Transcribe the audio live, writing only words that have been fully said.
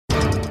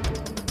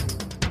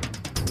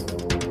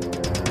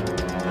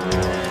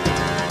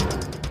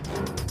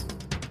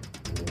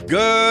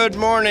Good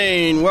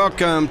morning.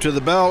 Welcome to the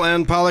Bell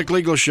and Pollock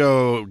Legal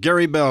Show.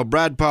 Gary Bell,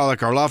 Brad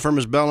Pollock. Our law firm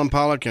is Bell and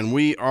Pollock, and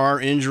we are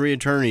injury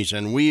attorneys,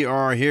 and we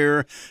are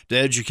here to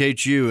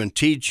educate you and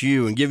teach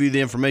you and give you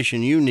the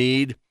information you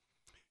need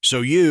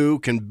so you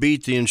can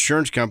beat the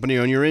insurance company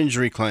on your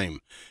injury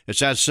claim.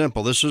 It's that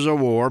simple. This is a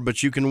war,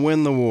 but you can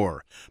win the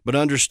war. But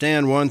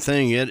understand one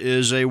thing, it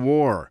is a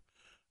war.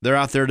 They're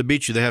out there to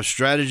beat you. They have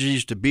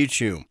strategies to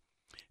beat you.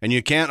 And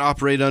you can't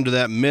operate under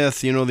that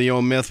myth, you know, the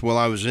old myth, well,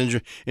 I was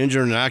injured in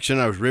an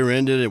accident, I was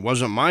rear-ended, it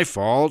wasn't my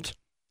fault.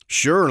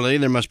 Surely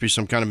there must be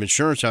some kind of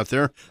insurance out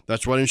there.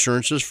 That's what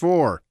insurance is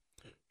for.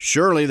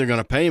 Surely they're going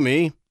to pay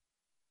me.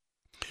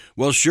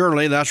 Well,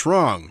 surely that's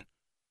wrong.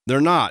 They're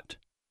not.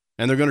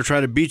 And they're going to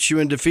try to beat you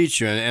and defeat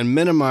you and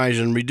minimize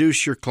and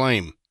reduce your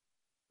claim.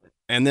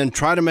 And then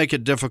try to make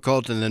it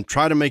difficult and then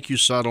try to make you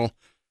settle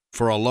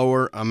for a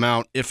lower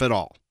amount, if at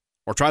all.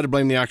 Or try to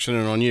blame the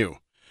accident on you.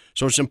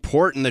 So it's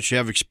important that you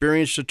have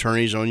experienced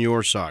attorneys on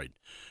your side.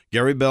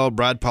 Gary Bell,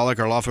 Brad Pollock,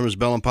 our law firm is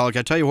Bell and Pollock.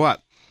 I tell you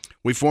what,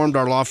 we formed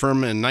our law firm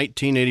in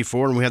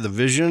 1984, and we had the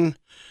vision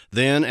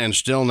then and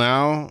still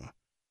now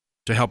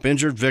to help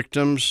injured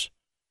victims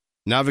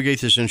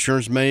navigate this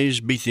insurance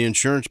maze, beat the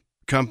insurance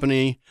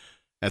company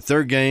at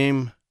their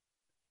game.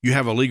 You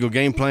have a legal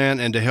game plan,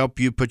 and to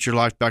help you put your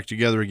life back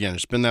together again.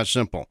 It's been that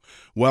simple.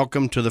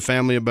 Welcome to the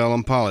family of Bell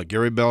and Pollock.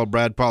 Gary Bell,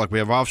 Brad Pollock. We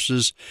have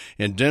offices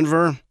in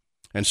Denver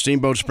and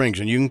Steamboat Springs,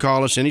 and you can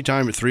call us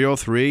anytime at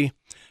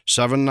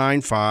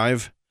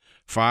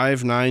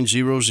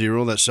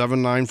 303-795-5900. That's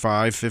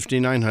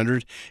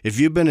 795-5900. If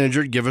you've been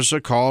injured, give us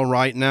a call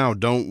right now.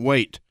 Don't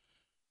wait.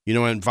 You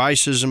know,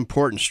 advice is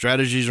important.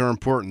 Strategies are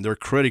important. They're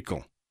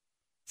critical.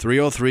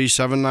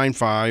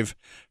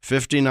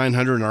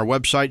 303-795-5900, and our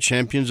website,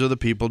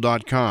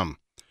 championsofthepeople.com.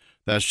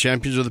 That's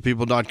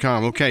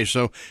championsofthepeople.com. Okay,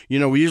 so, you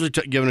know, we usually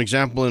give an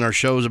example in our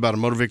shows about a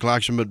motor vehicle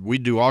accident, but we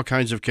do all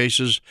kinds of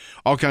cases,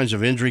 all kinds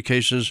of injury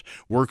cases,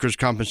 workers'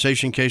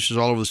 compensation cases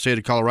all over the state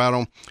of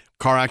Colorado,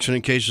 car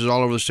accident cases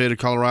all over the state of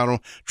Colorado,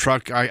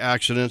 truck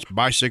accidents,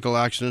 bicycle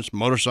accidents,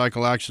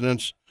 motorcycle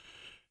accidents,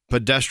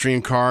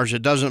 pedestrian cars.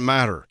 It doesn't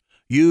matter.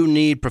 You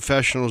need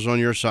professionals on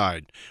your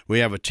side. We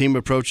have a team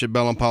approach at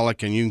Bell and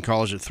Pollock, and you can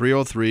call us at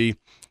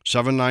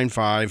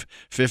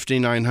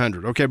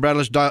 303-795-5900. Okay, Brad,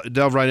 let's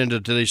delve right into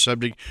today's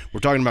subject. We're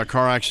talking about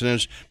car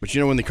accidents, but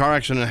you know, when the car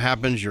accident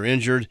happens, you're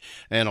injured,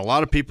 and a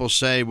lot of people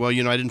say, well,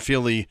 you know, I didn't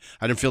feel the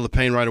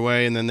pain right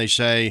away, and then they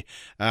say,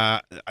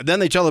 then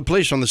they tell the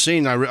police on the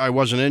scene, I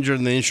wasn't injured,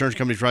 and the insurance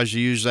company tries to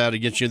use that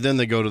against you. Then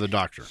they go to the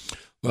doctor.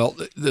 Well,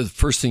 the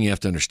first thing you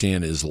have to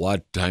understand is a lot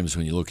of times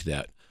when you look at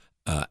that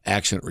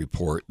accident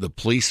report, the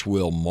police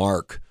will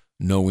mark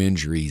no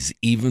injuries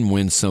even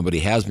when somebody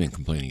has been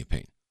complaining of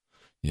pain.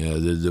 You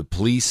know, the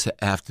police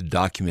have to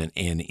document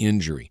an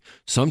injury.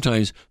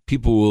 Sometimes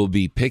people will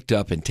be picked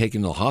up and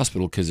taken to the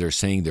hospital because they're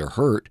saying they're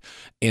hurt,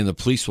 and the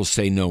police will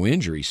say no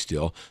injury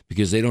still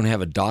because they don't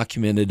have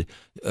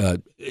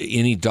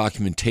any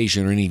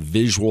documentation or any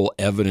visual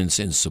evidence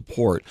in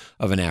support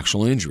of an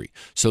actual injury.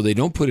 So they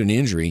don't put an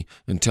injury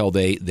until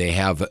they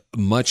have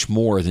much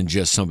more than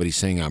just somebody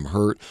saying I'm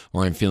hurt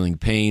or I'm feeling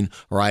pain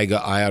or I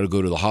ought to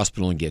go to the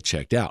hospital and get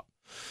checked out.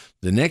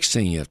 The next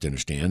thing you have to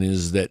understand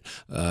is that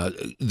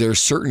there are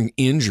certain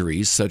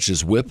injuries, such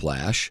as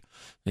whiplash,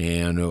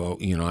 and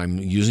you know, I'm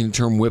using the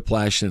term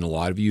whiplash, and a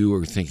lot of you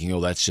are thinking,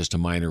 oh, that's just a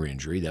minor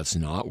injury. That's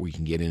not. We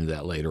can get into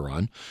that later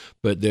on.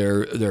 But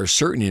there are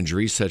certain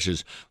injuries, such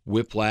as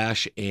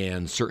whiplash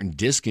and certain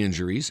disc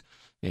injuries.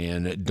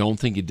 And don't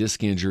think a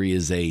disc injury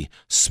is a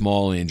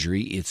small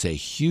injury. It's a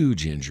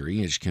huge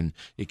injury. It can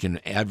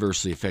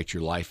adversely affect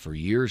your life for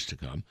years to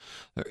come.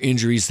 There are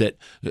injuries that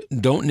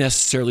don't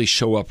necessarily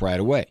show up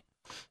right away.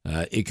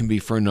 It can be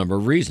for a number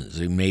of reasons.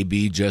 It may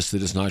be just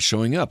that it's not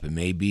showing up. It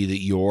may be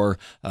that your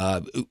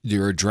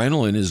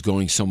adrenaline is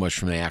going so much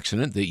from the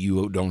accident that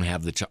you don't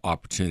have the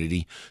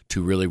opportunity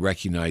to really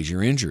recognize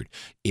you're injured.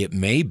 It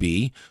may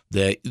be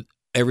that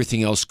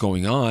everything else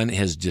going on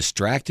has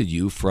distracted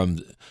you from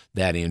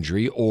that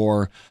injury,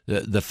 or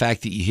the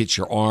fact that you hit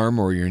your arm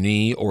or your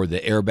knee or the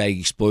airbag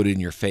exploded in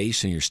your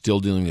face and you're still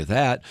dealing with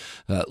that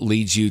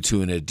leads you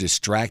to a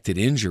distracted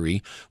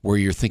injury where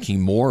you're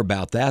thinking more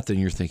about that than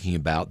you're thinking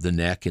about the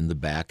neck and the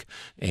back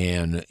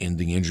and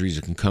the injuries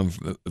that can come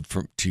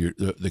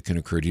that can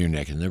occur to your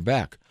neck and their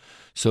back.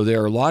 So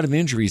there are a lot of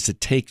injuries that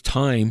take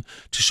time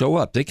to show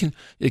up. It can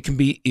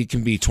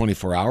be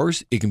 24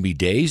 hours, it can be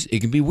days, it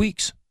can be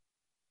weeks.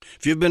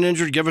 If you've been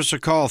injured, give us a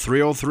call,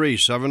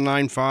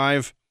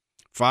 303-795-5900,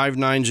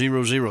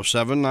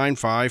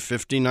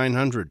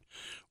 795-5900.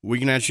 We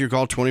can answer your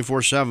call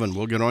 24/7.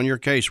 We'll get on your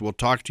case. We'll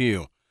talk to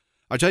you.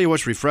 I tell you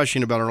what's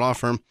refreshing about our law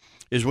firm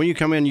is when you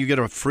come in, you get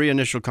a free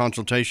initial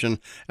consultation,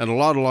 and a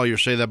lot of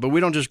lawyers say that, but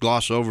we don't just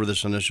gloss over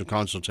this initial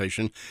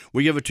consultation.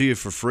 We give it to you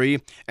for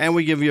free, and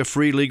we give you a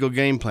free legal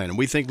game plan. And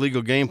we think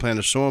legal game plan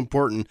is so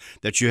important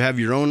that you have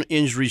your own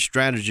injury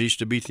strategies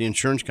to beat the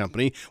insurance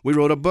company. We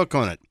wrote a book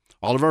on it.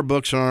 All of our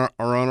books are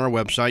on our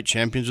website,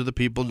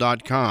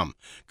 championsofthepeople.com.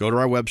 Go to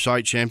our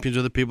website,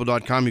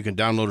 championsofthepeople.com. You can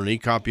download an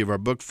e-copy of our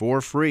book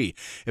for free.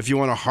 If you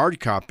want a hard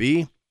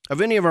copy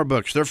of any of our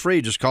books. They're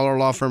free. Just call our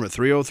law firm at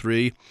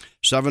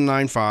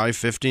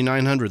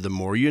 303-795-5900. The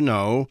more you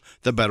know,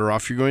 the better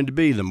off you're going to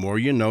be. The more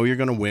you know, you're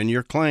going to win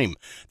your claim.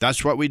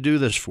 That's what we do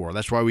this for.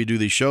 That's why we do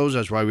these shows.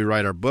 That's why we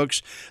write our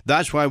books.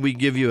 That's why we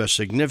give you a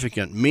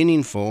significant,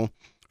 meaningful,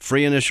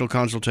 free initial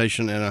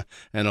consultation and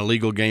a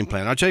legal game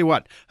plan. I'll tell you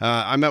what,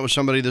 I met with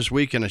somebody this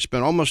week and I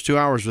spent almost 2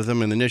 hours with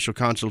them in the initial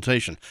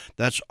consultation.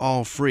 That's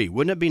all free.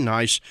 Wouldn't it be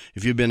nice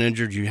if you've been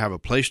injured, you have a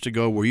place to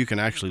go where you can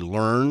actually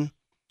learn,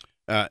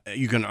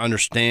 you can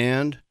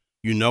understand,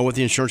 you know what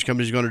the insurance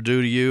company is going to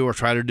do to you or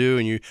try to do,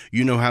 and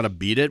you know how to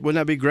beat it?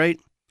 Wouldn't that be great?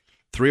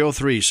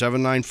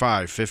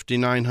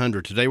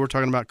 303-795-5900. Today we're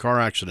talking about car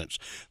accidents.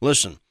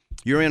 Listen,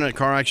 you're in a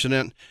car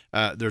accident,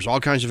 there's all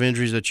kinds of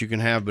injuries that you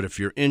can have, but if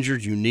you're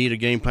injured, you need a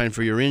game plan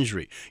for your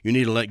injury. You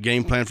need a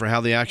game plan for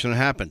how the accident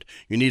happened.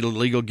 You need a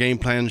legal game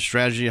plan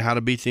strategy of how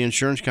to beat the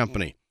insurance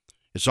company.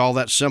 It's all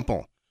that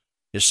simple.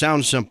 It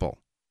sounds simple,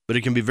 but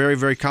it can be very,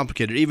 very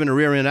complicated. Even a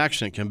rear-end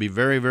accident can be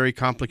very, very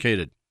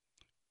complicated.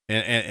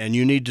 And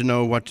you need to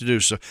know what to do.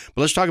 So, but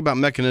let's talk about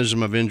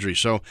mechanism of injury.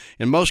 So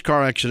in most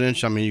car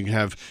accidents, I mean, you can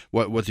have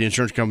what the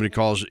insurance company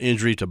calls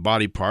injury to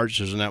body parts.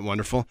 Isn't that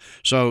wonderful?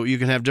 So you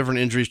can have different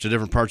injuries to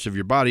different parts of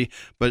your body,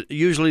 but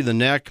usually the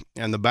neck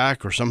and the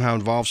back are somehow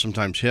involved,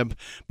 sometimes hip.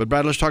 But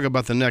Brad, let's talk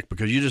about the neck,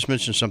 because you just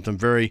mentioned something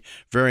very,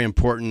 very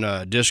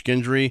important, disc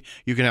injury.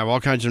 You can have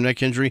all kinds of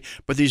neck injury,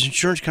 but these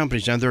insurance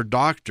companies and their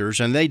doctors,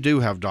 and they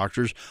do have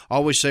doctors,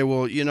 always say,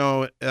 well, you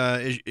know,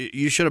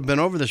 you should have been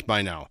over this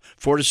by now.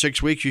 4 to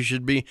 6 weeks, you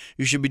should be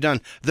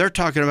done. They're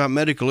talking about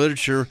medical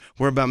literature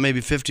where about maybe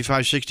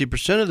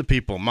 55-60% of the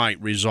people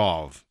might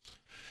resolve.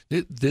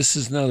 This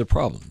is another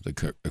problem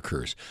that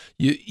occurs.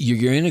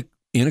 You're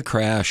in a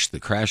crash. The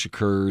crash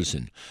occurs,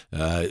 and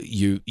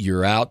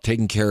you're out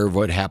taking care of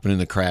what happened in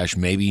the crash.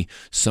 Maybe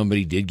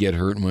somebody did get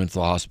hurt and went to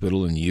the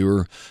hospital, and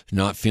you're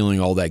not feeling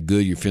all that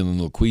good. You're feeling a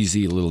little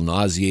queasy, a little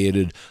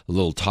nauseated, a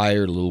little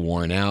tired, a little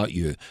worn out.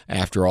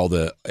 After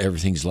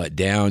everything's let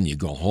down, you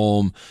go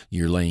home.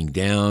 You're laying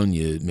down.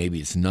 Maybe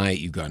it's night.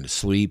 You've gone to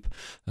sleep.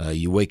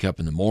 You wake up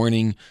in the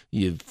morning.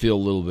 You feel a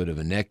little bit of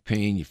a neck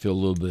pain. You feel a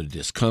little bit of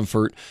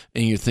discomfort,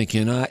 and you're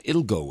thinking,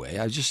 it'll go away.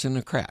 I was just in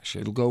a crash.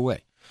 It'll go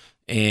away.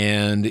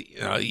 And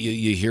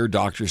you hear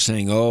doctors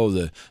saying,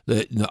 a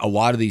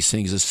lot of these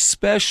things,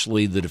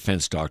 especially the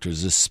defense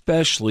doctors,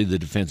 especially the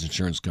defense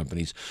insurance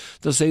companies,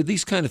 they'll say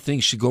these kind of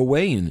things should go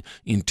away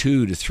in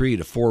 2 to 3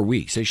 to 4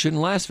 weeks. They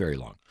shouldn't last very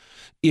long.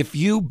 If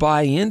you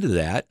buy into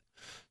that,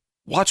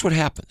 watch what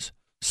happens.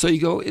 So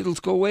you go, it'll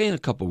go away in a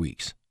couple of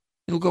weeks.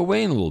 It'll go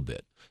away in a little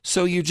bit.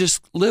 So you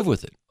just live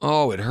with it.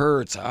 Oh, it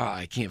hurts.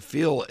 I can't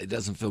feel. It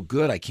doesn't feel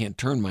good. I can't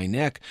turn my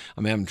neck.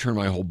 I'm having to turn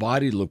my whole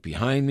body to look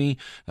behind me.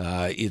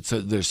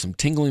 There's some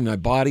tingling in my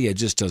body. It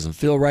just doesn't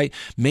feel right.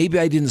 Maybe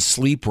I didn't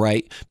sleep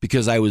right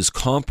because I was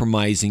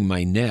compromising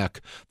my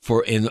neck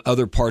and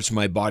other parts of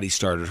my body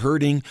started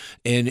hurting.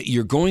 And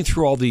you're going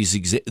through all these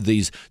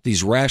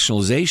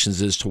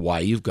rationalizations as to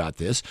why you've got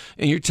this,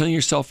 and you're telling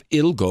yourself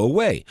it'll go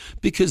away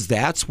because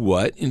that's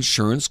what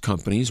insurance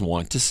companies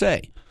want to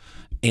say.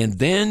 And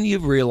then you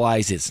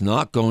realize it's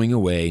not going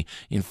away.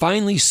 And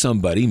finally,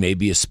 somebody,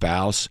 maybe a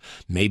spouse,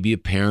 maybe a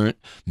parent,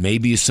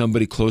 maybe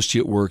somebody close to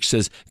you at work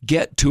says,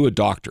 get to a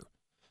doctor.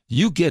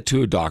 You get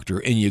to a doctor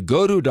and you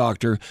go to a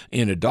doctor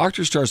and a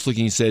doctor starts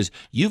looking and says,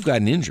 you've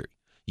got an injury.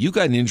 You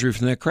got an injury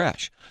from that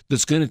crash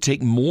that's going to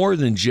take more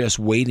than just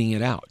waiting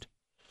it out.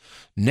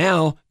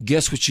 Now,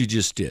 guess what you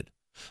just did?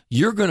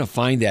 You're going to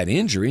find that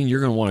injury and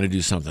you're going to want to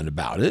do something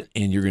about it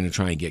and you're going to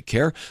try and get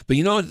care. But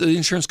you know what the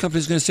insurance company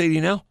is going to say to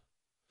you now?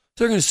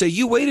 They're going to say,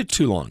 you waited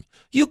too long.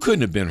 You couldn't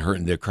have been hurt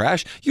in the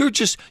crash. You're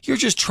just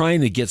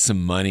trying to get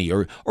some money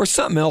or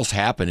something else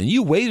happened, and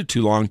you waited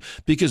too long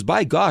because,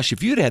 by gosh,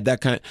 if you'd had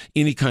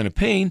any kind of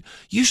pain,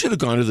 you should have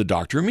gone to the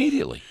doctor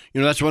immediately.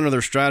 You know, that's one of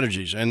their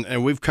strategies,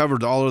 and we've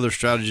covered all of their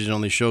strategies on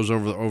these shows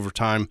over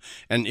time.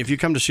 And if you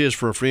come to see us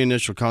for a free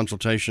initial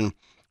consultation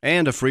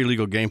and a free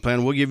legal game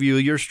plan, we'll give you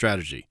your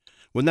strategy.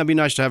 Wouldn't that be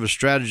nice to have a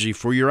strategy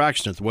for your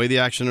accident, the way the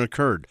accident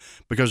occurred?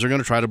 Because they're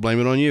going to try to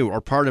blame it on you or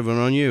part of it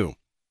on you.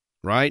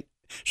 Right?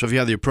 So if you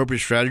have the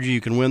appropriate strategy,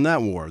 you can win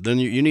that war. Then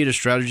you need a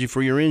strategy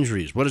for your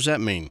injuries. What does that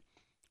mean?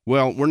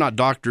 Well, we're not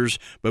doctors,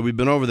 but we've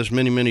been over this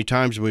many, many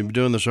times, and we've been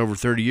doing this over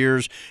 30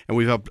 years, and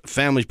we've helped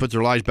families put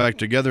their lives back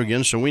together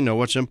again, so we know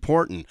what's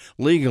important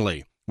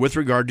legally with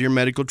regard to your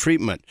medical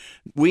treatment.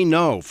 We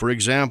know, for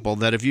example,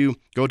 that if you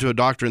go to a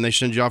doctor and they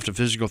send you off to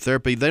physical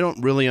therapy, they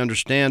don't really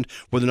understand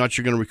whether or not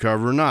you're going to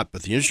recover or not.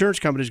 But the insurance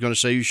company is going to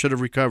say you should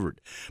have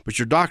recovered. But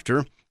your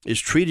doctor is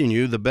treating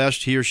you the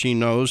best he or she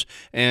knows,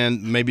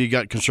 and maybe you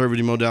got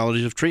conservative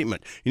modalities of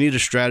treatment. You need a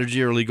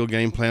strategy or legal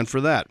game plan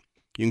for that.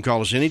 You can call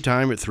us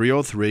anytime at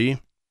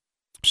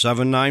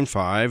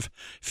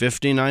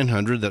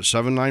 303-795-5900. That's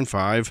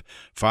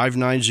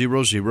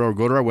 795-5900, or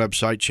go to our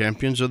website,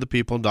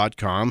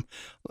 championsofthepeople.com.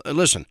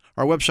 Listen,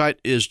 our website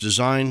is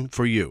designed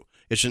for you.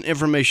 It's an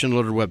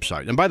information-loaded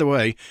website. And by the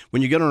way,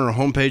 when you get on our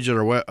homepage of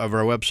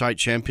our website,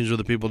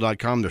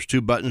 championsofthepeople.com, there's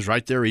 2 buttons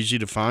right there, easy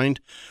to find.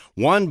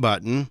 One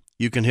button,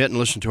 you can hit and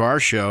listen to our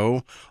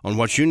show on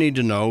what you need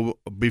to know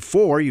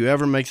before you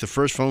ever make the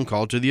first phone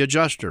call to the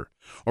adjuster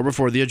or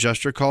before the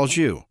adjuster calls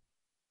you.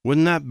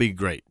 Wouldn't that be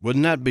great?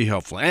 Wouldn't that be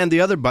helpful? And the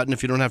other button,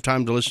 if you don't have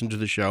time to listen to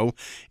the show,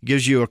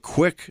 gives you a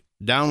quick,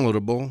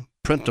 downloadable,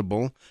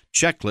 printable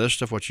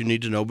checklist of what you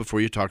need to know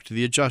before you talk to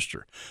the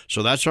adjuster.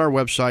 So that's our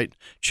website,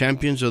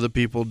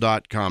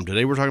 championsofthepeople.com.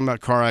 Today we're talking about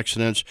car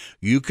accidents.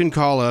 You can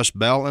call us,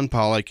 Bell and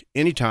Pollock,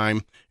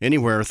 anytime,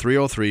 anywhere,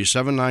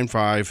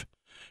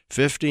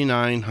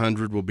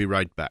 303-795-5900. We'll be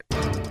right back.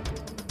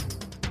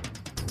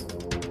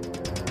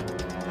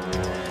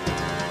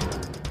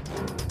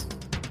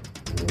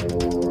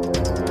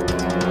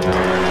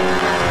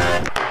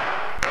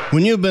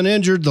 When you've been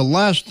injured, the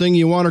last thing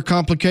you want are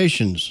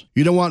complications.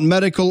 You don't want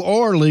medical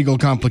or legal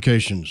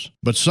complications.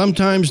 But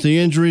sometimes the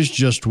injuries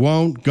just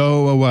won't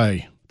go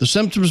away. The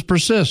symptoms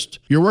persist,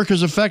 your work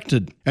is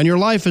affected, and your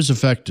life is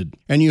affected,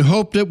 and you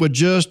hoped it would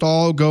just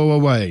all go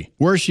away.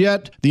 Worse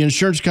yet, the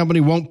insurance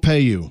company won't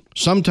pay you.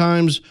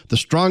 Sometimes, the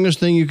strongest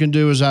thing you can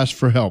do is ask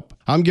for help.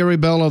 I'm Gary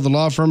Bell of the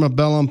law firm of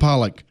Bell &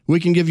 Pollock. We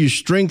can give you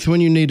strength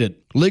when you need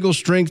it, legal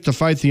strength to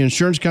fight the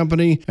insurance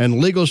company, and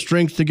legal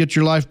strength to get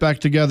your life back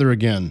together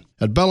again.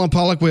 At Bell &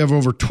 Pollock, we have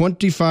over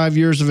 25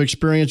 years of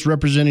experience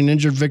representing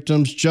injured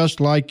victims just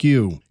like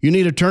you. You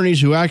need attorneys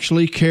who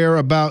actually care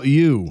about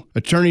you,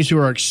 attorneys who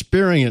are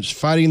experienced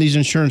fighting these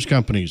insurance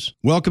companies.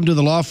 Welcome to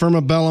the law firm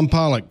of Bell &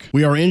 Pollock.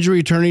 We are injury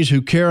attorneys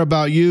who care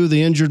about you,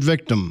 the injured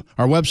victim.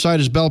 Our website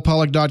is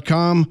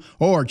bellpollock.com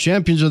or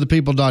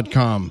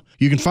championsofthepeople.com.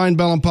 You can find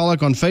Bell &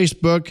 Pollock on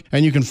Facebook,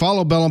 and you can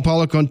follow Bell &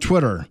 Pollock on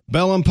Twitter.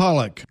 Bell &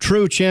 Pollock,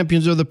 true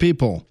champions of the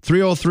people.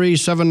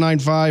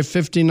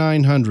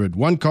 303-795-5900.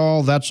 One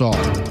call, that's all.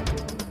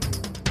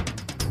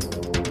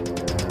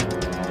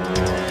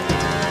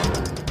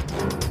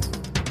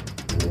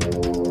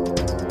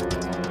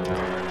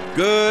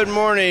 Good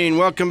morning.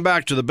 Welcome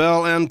back to the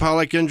Bell and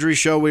Pollock Injury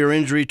Show. We are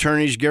injury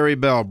attorneys Gary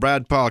Bell,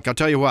 Brad Pollock. I'll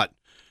tell you what,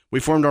 we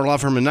formed our law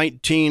firm in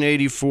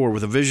 1984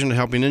 with a vision of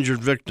helping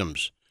injured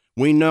victims.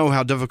 We know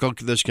how difficult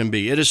this can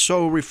be. It is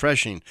so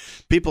refreshing.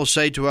 People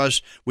say to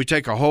us, we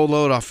take a whole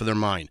load off of their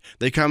mind.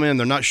 They come in,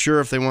 they're not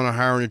sure if they want to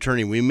hire an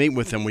attorney. We meet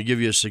with them. We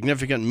give you a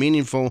significant,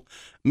 meaningful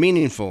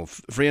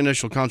free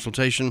initial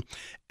consultation.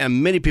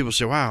 And many people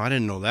say, wow, I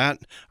didn't know that.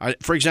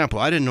 For example,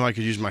 I didn't know I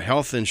could use my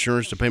health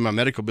insurance to pay my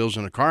medical bills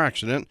in a car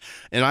accident.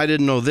 And I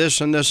didn't know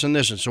this and this and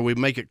this. And so we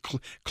make it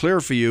clear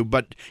for you.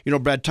 But,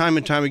 Brad, time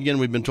and time again,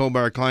 we've been told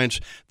by our clients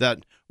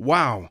that,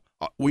 wow,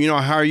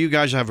 I hire you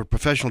guys. I have a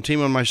professional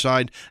team on my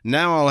side.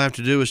 Now all I have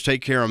to do is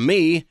take care of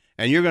me,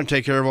 and you're going to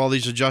take care of all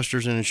these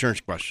adjusters and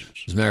insurance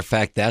questions. As a matter of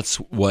fact, that's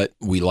what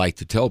we like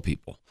to tell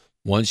people.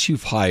 Once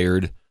you've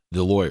hired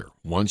the lawyer,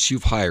 once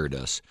you've hired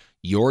us,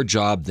 your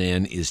job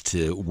then is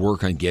to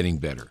work on getting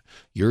better.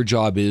 Your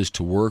job is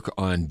to work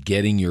on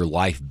getting your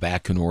life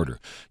back in order.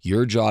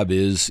 Your job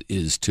is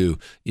to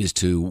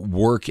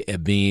work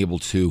at being able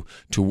to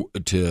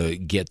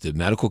get the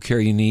medical care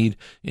you need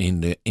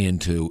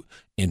and to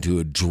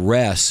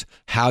address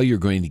how you're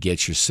going to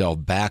get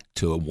yourself back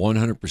to a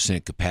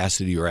 100%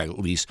 capacity, or at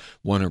least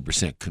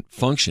 100%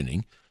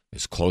 functioning,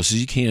 as close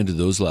as you can to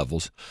those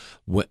levels,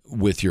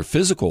 with your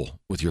physical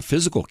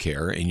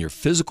care and your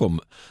physical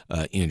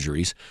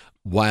injuries,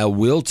 while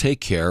we'll take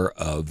care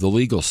of the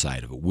legal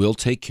side of it. We'll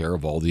take care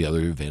of all the other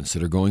events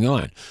that are going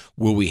on.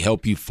 Will we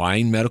help you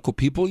find medical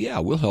people? Yeah,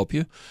 we'll help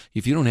you.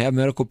 If you don't have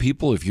medical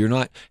people, if you're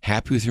not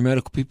happy with your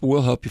medical people,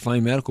 we'll help you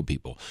find medical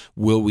people.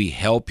 Will we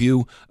help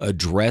you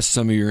address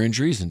some of your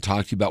injuries and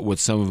talk to you about what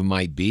some of them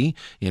might be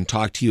and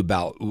talk to you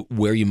about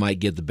where you might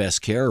get the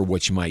best care or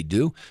what you might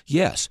do?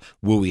 Yes.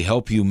 Will we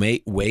help you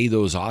weigh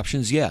those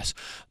options? Yes.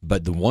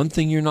 But the one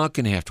thing you're not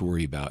going to have to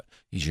worry about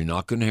is you're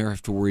not going to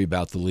have to worry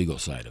about the legal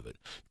side of it,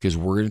 because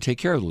we're going to take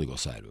care of the legal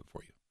side of it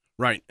for you.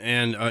 Right,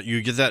 and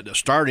you get that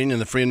starting in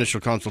the free initial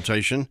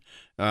consultation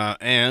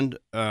and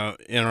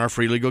in our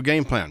free legal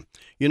game plan.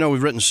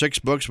 We've written 6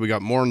 books. We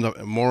got more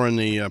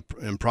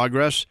in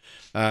progress.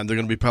 They're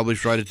going to be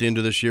published right at the end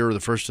of this year or the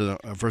first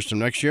of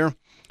next year.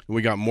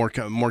 We got more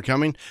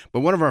coming. But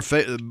one of our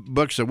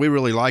books that we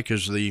really like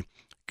is the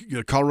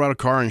Colorado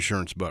Car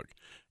Insurance book.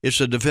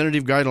 It's a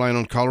definitive guideline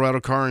on Colorado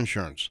car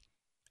insurance.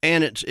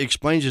 And it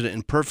explains it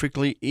in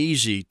perfectly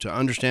easy to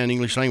understand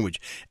English language.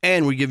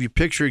 And we give you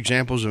picture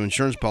examples of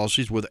insurance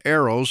policies with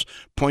arrows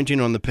pointing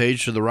on the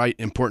page to the right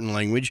important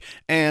language.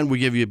 And we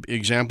give you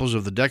examples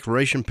of the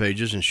declaration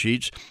pages and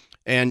sheets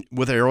and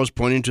with arrows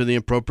pointing to the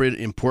appropriate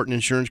important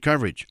insurance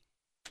coverage.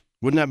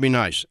 Wouldn't that be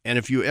nice? And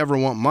if you ever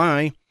want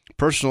my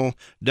personal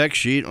deck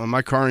sheet on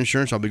my car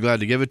insurance, I'll be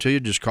glad to give it to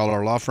you. Just call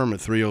our law firm at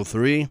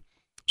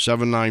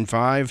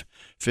 303-795-5900.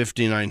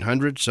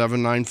 5900,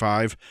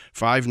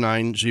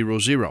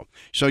 795-5900.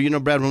 So,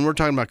 Brad, when we're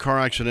talking about car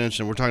accidents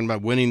and we're talking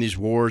about winning these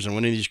wars and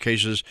winning these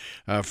cases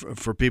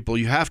for people,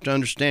 you have to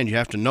understand, you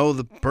have to know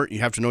you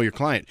have to know your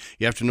client,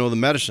 you have to know the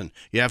medicine,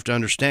 you have to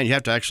understand, you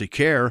have to actually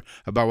care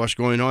about what's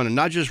going on and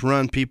not just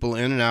run people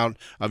in and out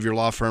of your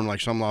law firm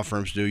like some law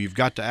firms do. You've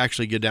got to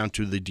actually get down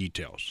to the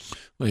details.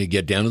 Well, you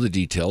get down to the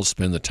details,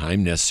 spend the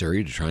time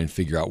necessary to try and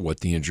figure out what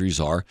the injuries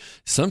are.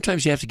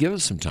 Sometimes you have to give it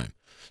some time.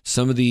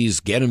 Some of these,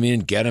 get them in,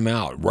 get them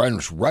out,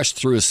 rush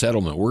through a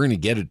settlement. We're going to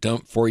get it done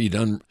for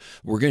you.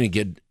 We're going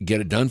to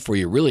get it done for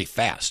you really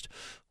fast.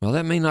 Well,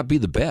 that may not be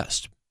the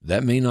best.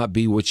 That may not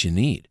be what you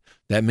need.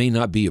 That may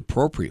not be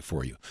appropriate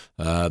for you.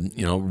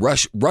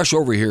 Rush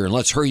over here and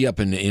let's hurry up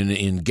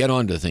and get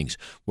on to things.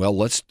 Well,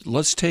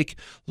 let's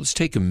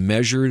take a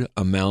measured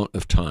amount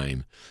of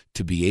time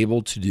to be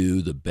able to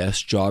do the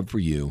best job for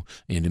you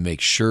and to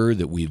make sure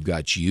that we've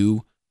got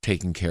you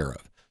taken care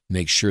of.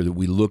 Make sure that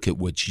we look at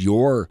what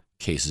your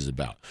case is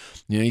about.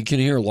 You can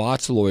hear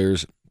lots of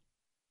lawyers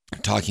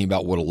talking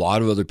about what a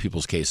lot of other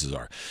people's cases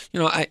are.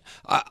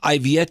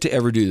 I've yet to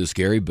ever do this,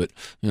 Gary, but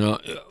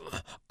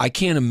I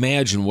can't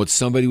imagine what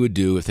somebody would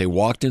do if they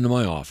walked into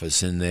my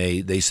office and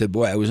they said,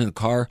 "Boy, I was in a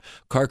car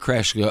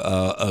crash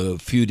a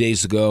few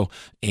days ago,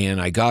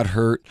 and I got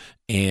hurt,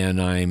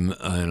 and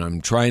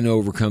I'm trying to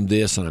overcome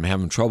this, and I'm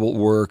having trouble at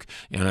work,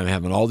 and I'm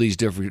having all these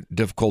different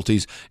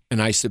difficulties."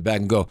 And I sit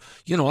back and go,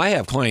 I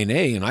have client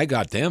A, and I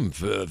got them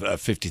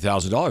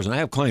 $50,000, and I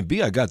have client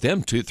B, I got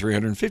them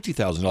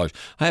 $350,000.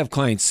 I have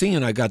client C,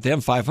 and I got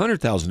them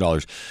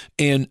 $500,000,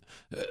 and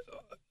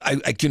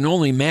I can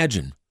only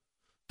imagine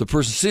the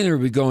person sitting there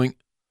would be going,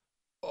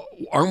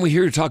 "Aren't we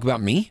here to talk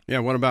about me? Yeah,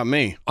 what about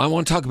me? I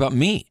want to talk about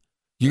me.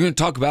 You're going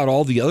to talk about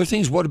all the other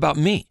things? What about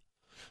me?"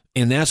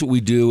 And that's what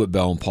we do at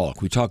Bell Pollock.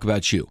 We talk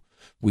about you.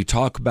 We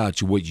talk about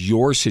what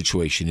your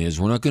situation is.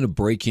 We're not going to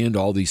break into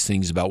all these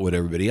things about what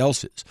everybody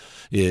else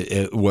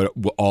is, what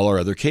all our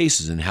other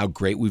cases and how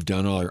great we've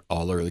done all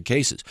our other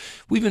cases.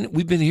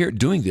 We've been here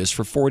doing this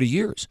for 40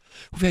 years.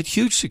 We've had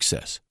huge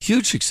success.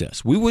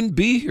 We wouldn't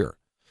be here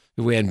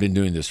if we hadn't been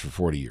doing this for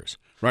 40 years.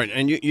 Right,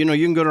 and you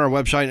can go to our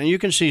website and you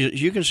can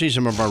see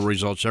some of our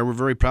results there. We're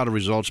very proud of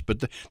results, but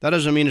that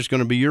doesn't mean it's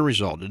going to be your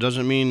result. It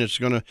doesn't mean it's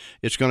going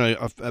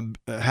to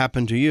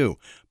happen to you.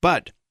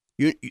 But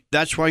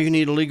that's why you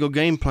need a legal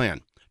game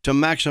plan to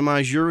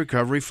maximize your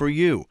recovery for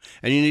you,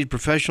 and you need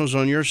professionals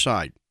on your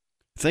side.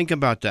 Think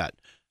about that.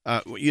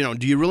 Do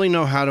you really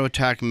know how to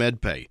attack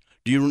MedPay?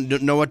 Do you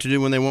know what to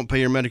do when they won't pay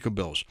your medical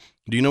bills?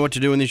 Do you know what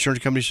to do when the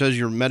insurance company says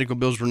your medical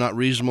bills were not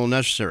reasonable and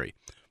necessary?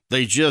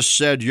 They just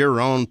said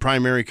your own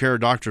primary care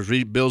doctor's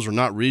bills are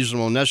not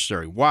reasonable and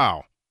necessary.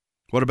 Wow.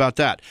 What about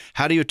that?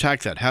 How do you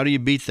attack that? How do you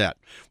beat that?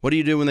 What do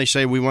you do when they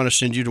say we want to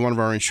send you to one of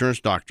our insurance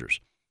doctors?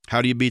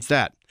 How do you beat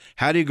that?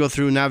 How do you go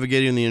through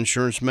navigating the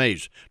insurance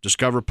maze,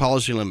 discover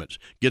policy limits,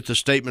 get the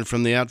statement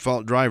from the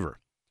at-fault driver,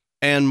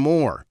 and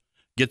more?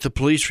 Get the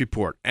police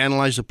report,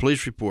 analyze the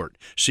police report,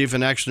 see if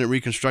an accident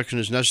reconstruction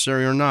is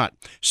necessary or not,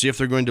 see if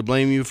they're going to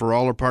blame you for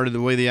all or part of the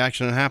way the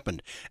accident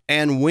happened,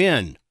 and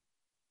win.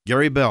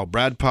 Gary Bell,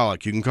 Brad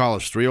Pollock, you can call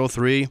us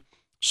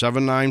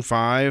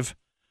 303-795-5900.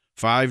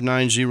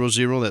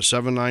 That's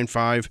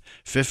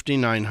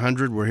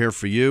 795-5900. We're here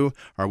for you.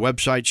 Our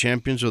website,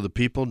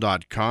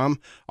 championsofthepeople.com.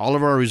 All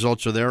of our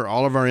results are there.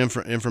 All of our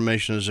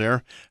information is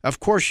there. Of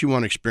course you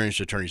want experienced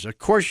attorneys. Of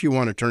course you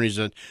want attorneys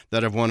that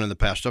have won in the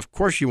past. Of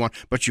course you want,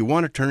 but you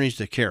want attorneys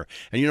that care.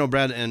 And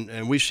Brad,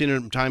 and we've seen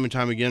it time and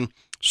time again,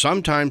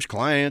 sometimes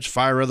clients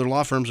fire other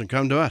law firms and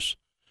come to us.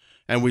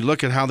 And we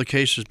look at how the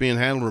case is being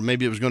handled, or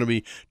maybe it was going to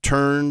be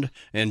turned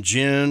and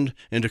ginned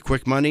into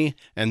quick money,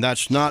 and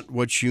that's not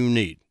what you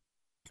need.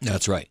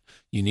 That's right.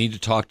 You need to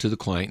talk to the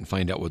client and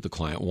find out what the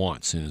client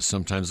wants. And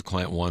sometimes the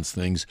client wants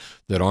things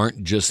that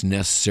aren't just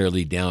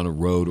necessarily down a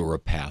road or a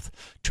path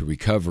to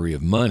recovery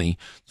of money.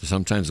 So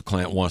sometimes the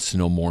client wants to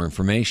know more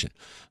information.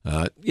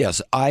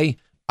 Yes, I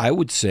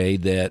would say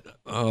that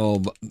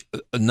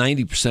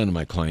 90% of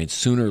my clients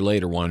sooner or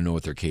later want to know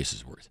what their case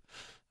is worth.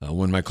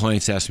 When my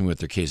clients ask me what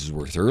their case is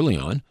worth early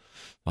on,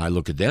 I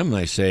look at them and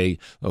I say,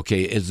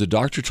 "Okay, has the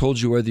doctor told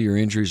you whether your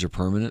injuries are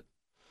permanent?"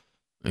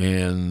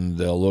 And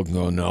they'll look and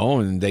go, "No,"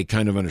 and they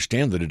kind of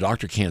understand that a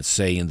doctor can't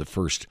say in the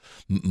first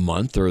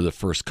month or the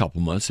first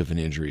couple months if an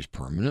injury is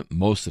permanent.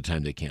 Most of the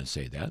time they can't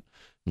say that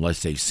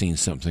unless they've seen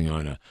something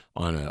on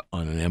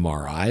an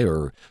MRI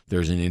or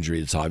there's an injury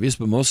that's obvious.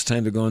 But most of the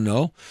time they're going,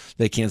 no,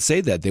 they can't say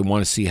that. They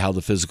want to see how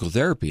the physical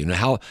therapy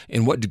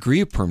and what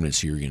degree of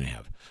permanency you're going to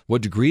have.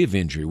 What degree of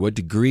injury, what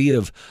degree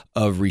of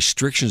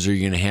restrictions are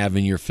you going to have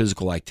in your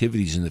physical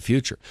activities in the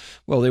future?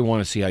 Well, they want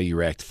to see how you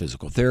react to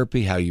physical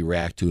therapy, how you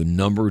react to a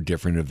number of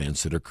different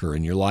events that occur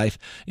in your life,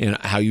 and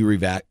how you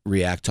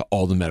react to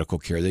all the medical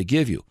care they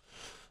give you.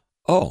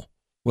 Oh,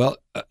 well,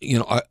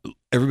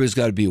 everybody's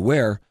got to be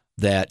aware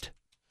that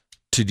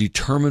to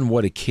determine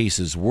what a case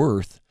is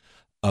worth,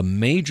 a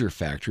major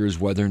factor is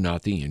whether or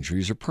not the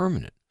injuries are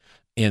permanent.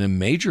 And a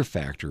major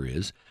factor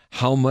is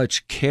how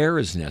much care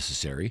is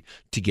necessary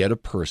to get a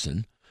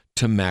person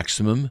to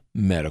maximum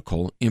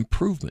medical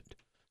improvement,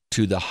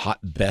 to the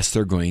best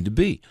they're going to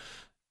be.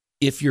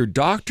 If your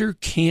doctor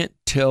can't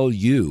tell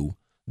you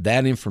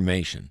that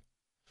information,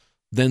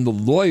 then the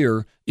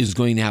lawyer is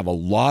going to have a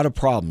lot of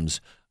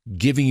problems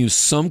giving you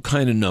some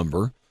kind of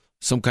number,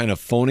 some kind of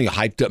phony,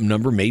 hyped up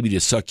number, maybe to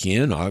suck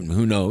you in,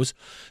 who knows,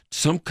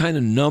 some kind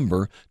of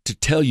number to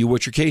tell you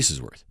what your case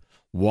is worth.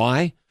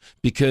 Why?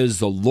 Because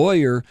the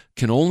lawyer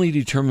can only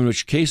determine what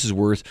your case is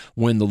worth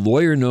when the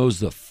lawyer knows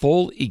the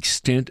full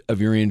extent of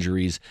your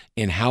injuries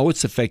and how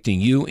it's affecting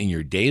you in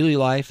your daily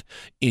life,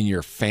 in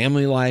your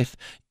family life,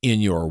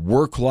 in your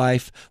work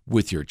life,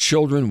 with your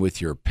children,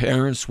 with your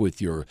parents,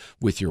 with your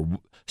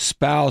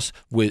spouse,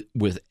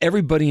 with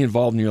everybody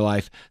involved in your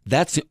life.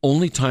 That's the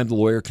only time the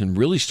lawyer can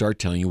really start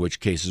telling you what your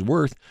case is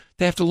worth.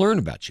 They have to learn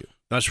about you.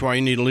 That's why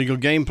you need a legal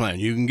game plan.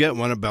 You can get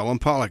one at Bell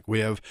and Pollock.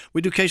 We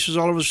do cases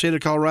all over the state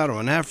of Colorado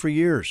and have for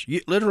years,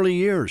 literally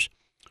years.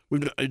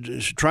 We've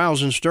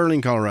trials in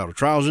Sterling, Colorado,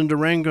 trials in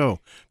Durango,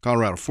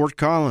 Colorado, Fort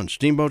Collins,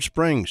 Steamboat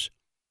Springs,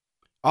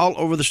 all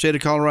over the state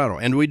of Colorado.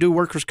 And we do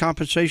workers'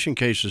 compensation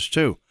cases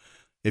too.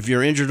 If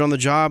you're injured on the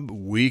job,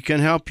 we can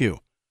help you.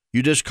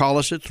 You just call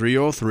us at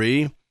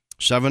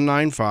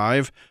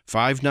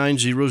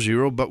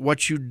 303-795-5900. But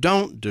what you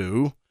don't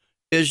do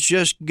is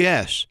just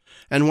guess.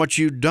 And what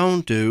you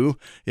don't do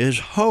is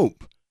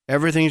hope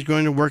everything's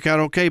going to work out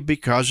okay,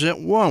 because it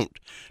won't.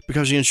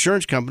 Because the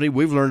insurance company,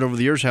 we've learned over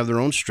the years, have their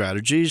own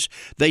strategies.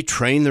 They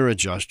train their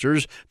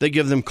adjusters. They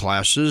give them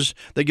classes.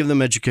 They give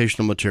them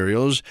educational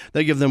materials.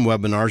 They give them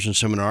webinars and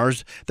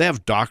seminars. They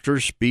have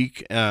doctors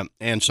speak,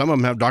 and some of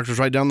them have doctors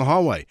right down the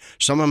hallway.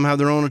 Some of them have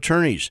their own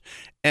attorneys.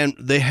 And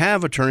they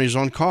have attorneys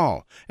on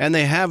call. And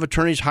they have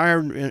attorneys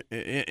hired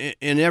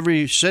in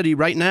every city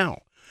right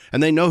now.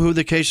 And they know who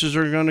the cases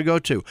are going to go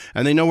to.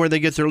 And they know where they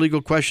get their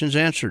legal questions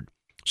answered.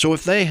 So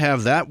if they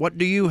have that, what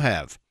do you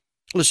have?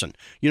 Listen,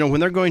 when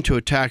they're going to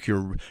attack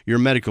your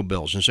medical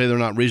bills and say they're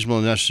not reasonable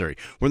and necessary,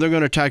 when they're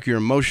going to attack your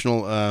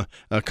emotional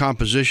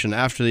composition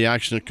after the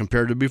accident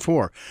compared to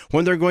before,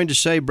 when they're going to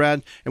say,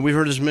 Brad, and we've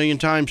heard this a million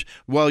times,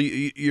 well,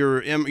 you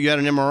had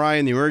an MRI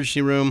in the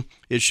emergency room,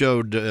 it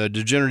showed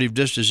degenerative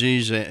disc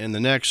disease in the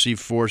neck,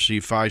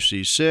 C4, C5,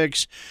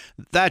 C6,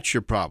 that's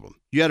your problem.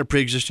 You had a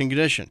pre-existing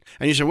condition.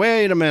 And you say,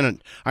 wait a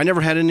minute, I never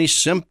had any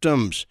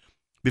symptoms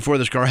before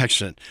this car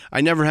accident.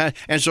 I never had.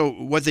 And so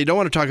what they don't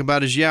want to talk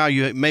about is,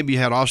 maybe you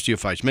had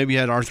osteophytes, maybe you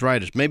had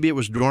arthritis, maybe it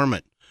was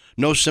dormant,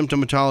 no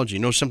symptomatology,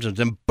 no symptoms,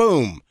 then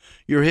boom,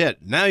 you're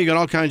hit. Now you got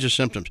all kinds of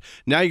symptoms.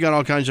 Now you got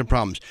all kinds of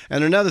problems.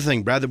 And another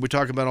thing, Brad, that we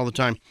talk about all the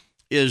time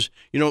is,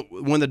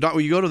 when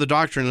you go to the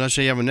doctor and let's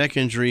say you have a neck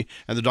injury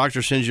and the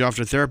doctor sends you off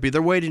to therapy,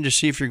 they're waiting to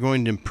see if you're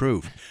going to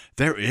improve.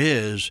 There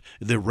is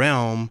the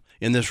realm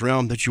in this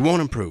realm that you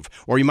won't improve,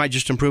 or you might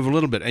just improve a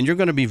little bit. And you're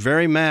going to be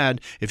very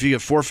mad if you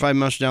get 4 or 5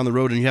 months down the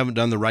road and you haven't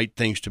done the right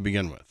things to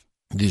begin with.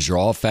 These are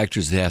all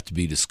factors that have to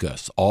be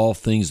discussed, all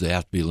things that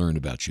have to be learned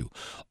about you,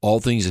 all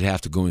things that have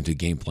to go into a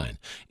game plan.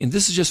 And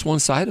this is just one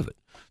side of it.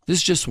 This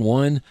is just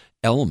one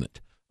element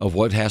of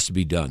what has to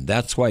be done.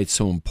 That's why it's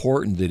so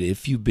important that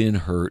if you've been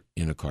hurt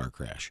in a car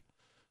crash,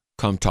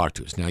 come talk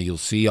to us. Now, you'll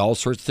see all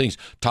sorts of things.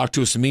 Talk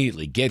to us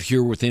immediately. Get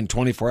here within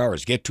 24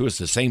 hours. Get to us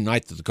the same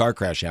night that the car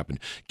crash happened.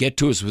 Get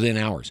to us within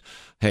hours.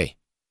 Hey,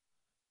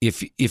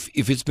 if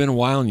it's been a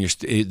while and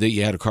that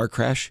you had a car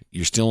crash,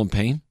 you're still in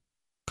pain,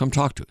 come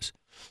talk to us.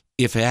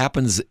 If it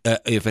happened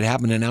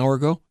an hour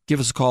ago,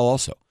 give us a call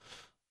also.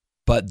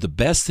 But the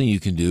best thing you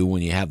can do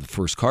when you have the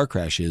first car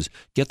crash is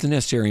get the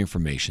necessary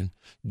information,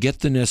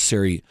 get the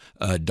necessary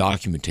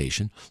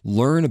documentation,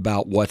 learn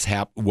about what's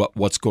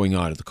going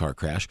on at the car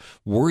crash,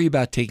 worry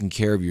about taking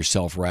care of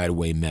yourself right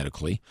away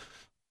medically,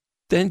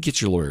 then get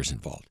your lawyers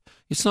involved.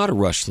 It's not a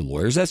rush to the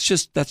lawyers. That's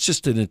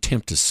just an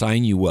attempt to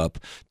sign you up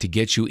to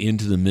get you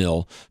into the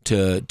mill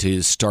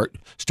to start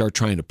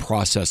trying to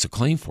process a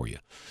claim for you.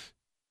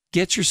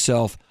 Get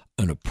yourself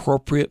an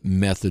appropriate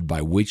method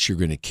by which you're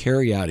going to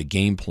carry out a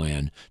game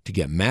plan to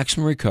get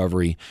maximum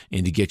recovery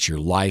and to get your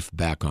life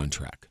back on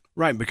track.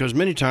 Right, because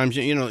many times,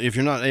 if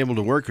you're not able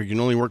to work or you can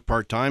only work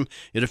part-time,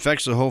 it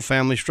affects the whole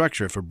family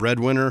structure. If a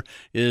breadwinner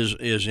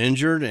is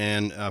injured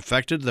and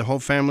affected, the whole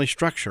family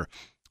structure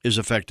is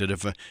affected.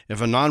 If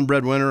a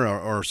non-breadwinner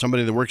or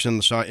somebody that works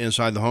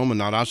inside the home and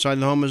not outside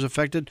the home is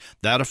affected,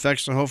 that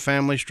affects the whole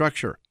family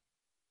structure.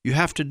 You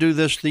have to do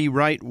this the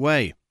right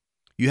way.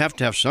 You have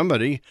to have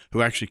somebody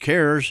who actually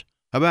cares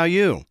about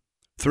you.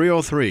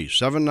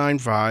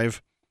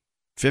 303-795-5900,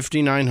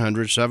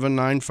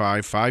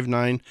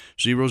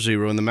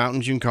 795-5900. In the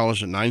mountains, you can call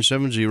us at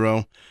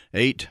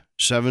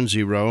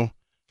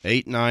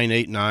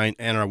 970-870-8989.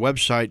 And our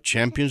website,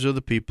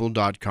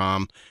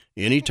 championsofthepeople.com.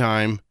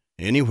 Anytime,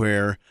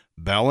 anywhere.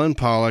 Bell and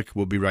Pollock.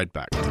 We'll be right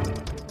back.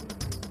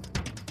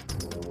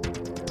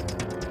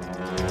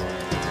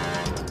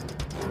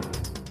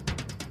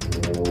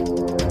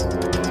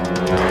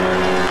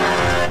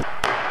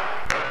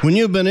 When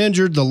you've been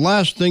injured, the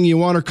last thing you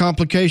want are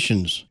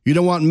complications. You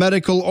don't want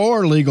medical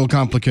or legal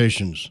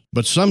complications.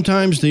 But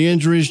sometimes the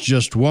injuries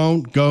just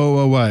won't go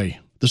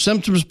away. The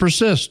symptoms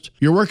persist,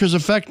 your work is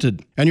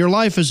affected, and your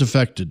life is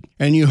affected,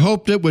 and you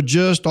hoped it would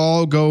just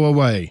all go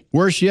away.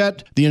 Worse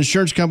yet, the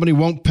insurance company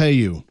won't pay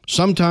you.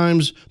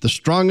 Sometimes, the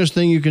strongest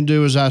thing you can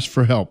do is ask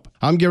for help.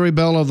 I'm Gary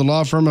Bell of the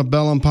law firm of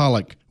Bell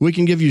Pollock. We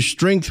can give you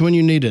strength when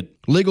you need it.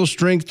 Legal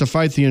strength to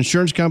fight the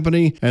insurance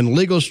company and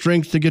legal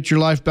strength to get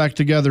your life back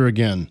together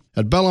again.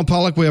 At Bell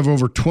Pollock, we have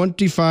over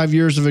 25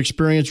 years of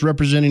experience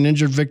representing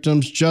injured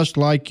victims just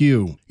like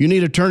you. You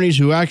need attorneys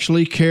who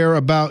actually care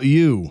about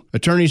you.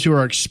 Attorneys who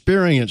are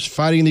experienced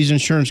fighting these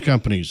insurance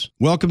companies.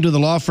 Welcome to the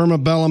law firm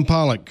of Bell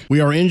Pollock.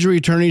 We are injury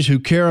attorneys who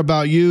care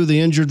about you, the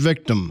injured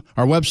victim.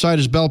 Our website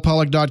is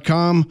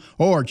bellpollock.com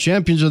or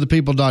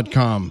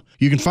championsofthepeople.com.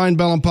 You can find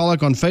Bell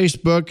Pollock on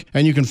Facebook,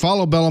 and you can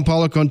follow Bell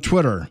Pollock on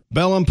Twitter.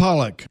 Bell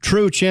Pollock,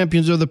 true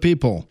champions of the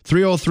people.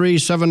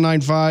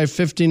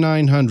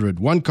 303-795-5900.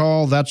 One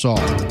call, that's all.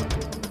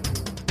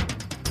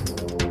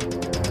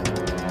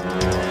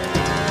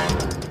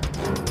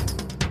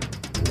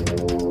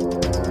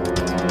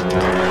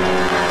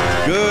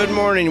 Good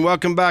morning.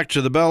 Welcome back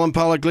to the Bell and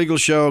Pollock Legal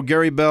Show.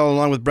 Gary Bell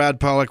along with Brad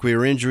Pollock. We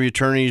are injury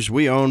attorneys.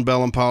 We own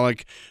Bell and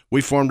Pollock.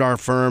 We formed our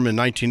firm in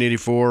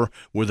 1984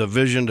 with a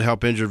vision to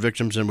help injured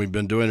victims, and we've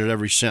been doing it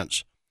ever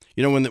since.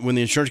 You know, when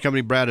the insurance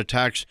company, Brad,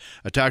 attacks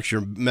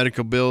your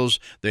medical bills,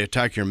 they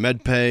attack your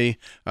med pay,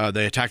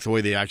 they attack the way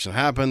the accident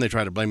happened, they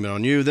try to blame it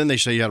on you, then they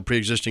say you had a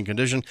pre-existing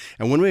condition.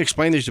 And when we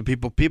explain these to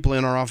people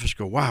in our office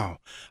go, wow,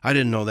 I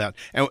didn't know that.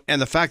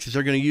 And the fact that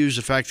they're going to use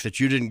the fact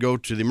that you didn't go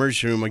to the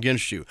emergency room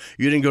against you,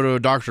 you didn't go to a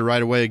doctor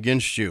right away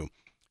against you.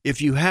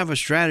 If you have a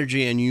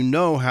strategy and you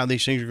know how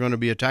these things are going to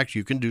be attacked,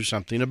 you can do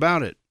something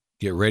about it.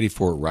 Get ready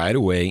for it right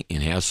away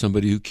and have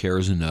somebody who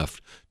cares enough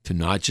to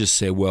not just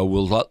say, well,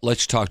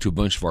 let's talk to a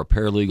bunch of our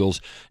paralegals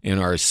and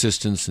our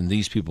assistants and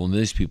these people and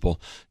these people.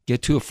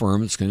 Get to a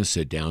firm that's going to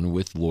sit down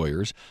with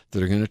lawyers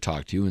that are going to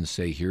talk to you and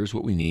say, here's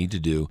what we need to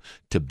do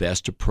to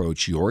best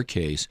approach your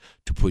case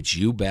to put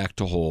you back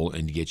to whole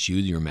and to get you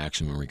your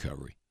maximum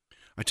recovery.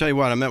 I tell you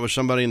what, I met with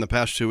somebody in the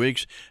past 2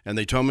 weeks, and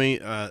they told me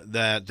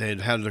that they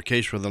had their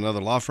case with another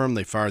law firm.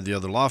 They fired the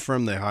other law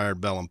firm. They hired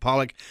Bell and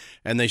Pollock,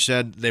 and they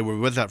said they were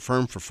with that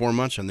firm for 4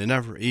 months, and they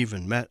never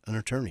even met an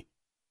attorney.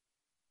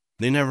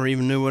 They never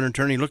even knew what an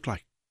attorney looked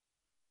like.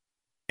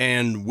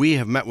 And we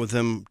have met with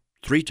them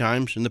 3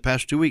 times in the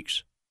past 2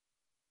 weeks.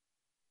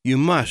 You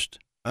must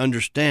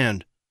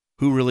understand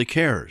who really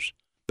cares.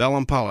 Bell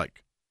and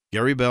Pollock.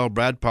 Gary Bell,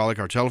 Brad Pollock.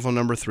 Our telephone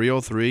number,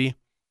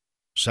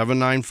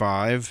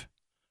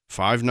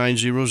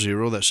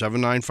 303-795-5900. That's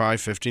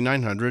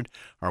 795-5900.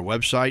 Our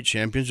website,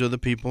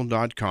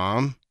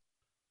 championsofthepeople.com.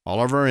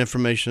 All of our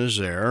information is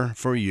there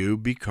for you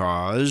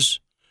because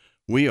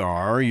we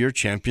are your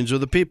champions of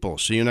the people.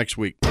 See you next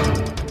week.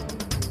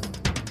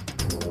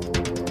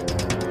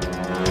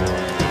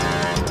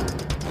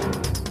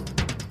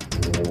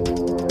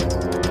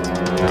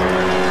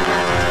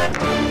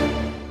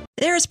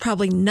 There is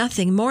probably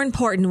nothing more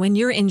important when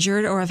you're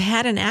injured or have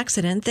had an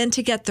accident than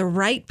to get the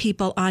right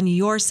people on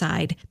your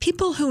side.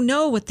 People who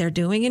know what they're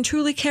doing and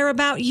truly care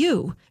about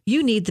you.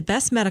 You need the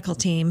best medical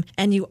team,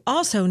 and you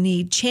also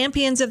need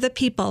champions of the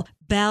people,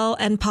 Bell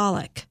and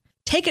Pollock.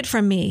 Take it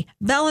from me,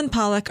 Bell and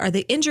Pollock are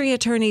the injury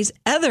attorneys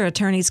other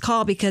attorneys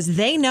call because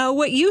they know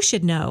what you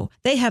should know.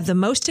 They have the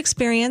most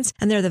experience,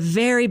 and they're the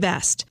very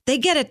best. They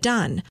get it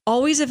done.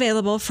 Always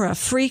available for a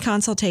free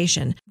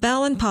consultation.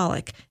 Bell and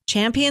Pollock,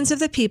 champions of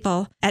the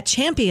people at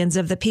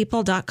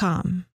championsofthepeople.com.